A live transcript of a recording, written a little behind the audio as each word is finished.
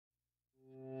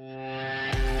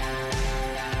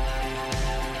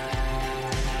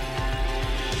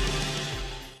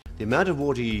The amount of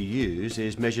water you use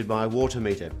is measured by a water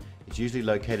meter. It's usually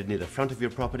located near the front of your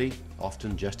property,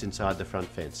 often just inside the front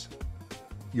fence.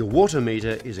 Your water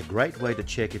meter is a great way to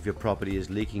check if your property is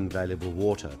leaking valuable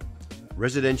water.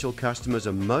 Residential customers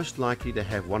are most likely to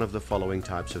have one of the following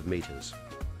types of meters.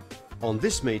 On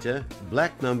this meter,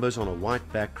 black numbers on a white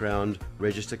background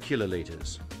register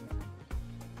kilolitres.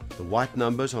 The white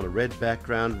numbers on a red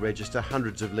background register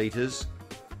hundreds of litres,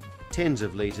 tens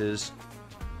of litres,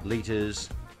 litres,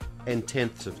 and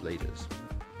tenths of litres.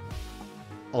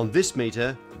 On this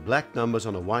meter, black numbers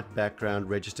on a white background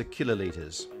register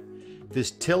kilolitres.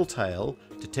 This telltale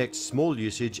detects small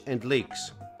usage and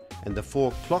leaks, and the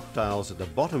 4 clock dials at the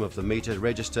bottom of the meter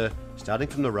register, starting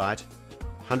from the right,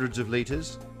 hundreds of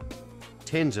litres,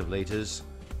 tens of litres,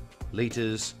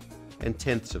 litres, and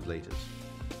tenths of litres.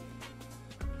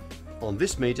 On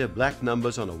this meter, black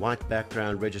numbers on a white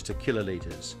background register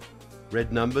kilolitres.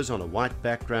 Red numbers on a white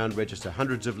background register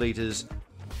hundreds of litres,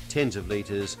 tens of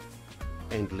litres,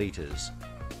 and litres.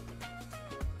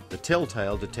 The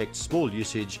telltale detects small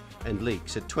usage and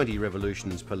leaks at 20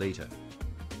 revolutions per litre.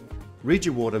 Read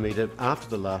your water meter after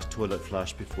the last toilet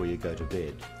flush before you go to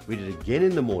bed. Read it again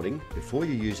in the morning before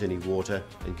you use any water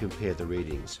and compare the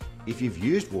readings. If you've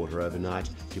used water overnight,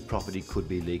 your property could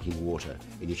be leaking water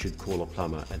and you should call a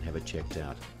plumber and have it checked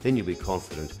out. Then you'll be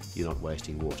confident you're not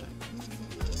wasting water.